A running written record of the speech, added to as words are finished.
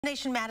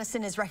Nation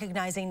Madison is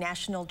recognizing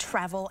National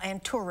Travel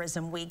and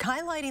Tourism Week,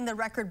 highlighting the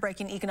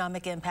record-breaking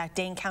economic impact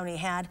Dane County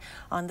had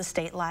on the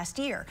state last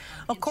year.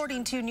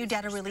 According to new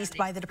data released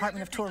by the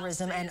Department of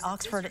Tourism and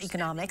Oxford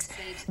Economics,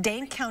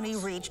 Dane County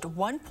reached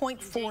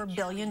 $1.4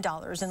 billion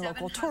in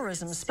local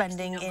tourism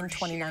spending in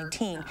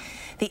 2019.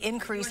 The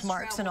increase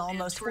marks an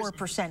almost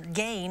 4%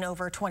 gain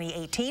over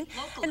 2018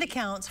 and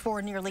accounts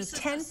for nearly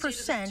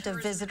 10%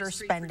 of visitor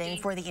spending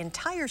for the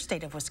entire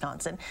state of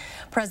Wisconsin.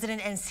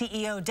 President and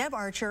CEO Deb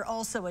Archer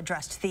also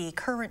addressed the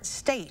current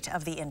state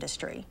of the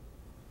industry.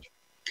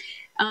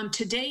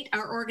 To date,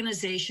 our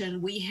organization,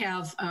 we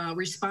have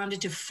responded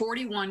to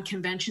 41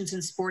 conventions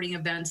and sporting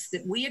events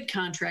that we had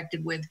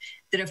contracted with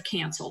that have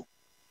canceled.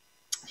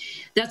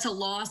 That's a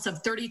loss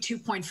of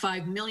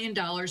 $32.5 million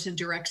in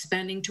direct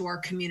spending to our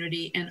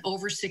community and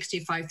over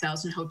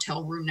 65,000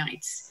 hotel room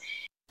nights.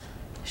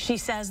 She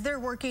says they're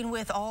working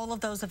with all of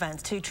those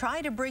events to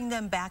try to bring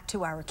them back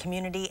to our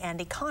community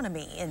and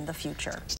economy in the future.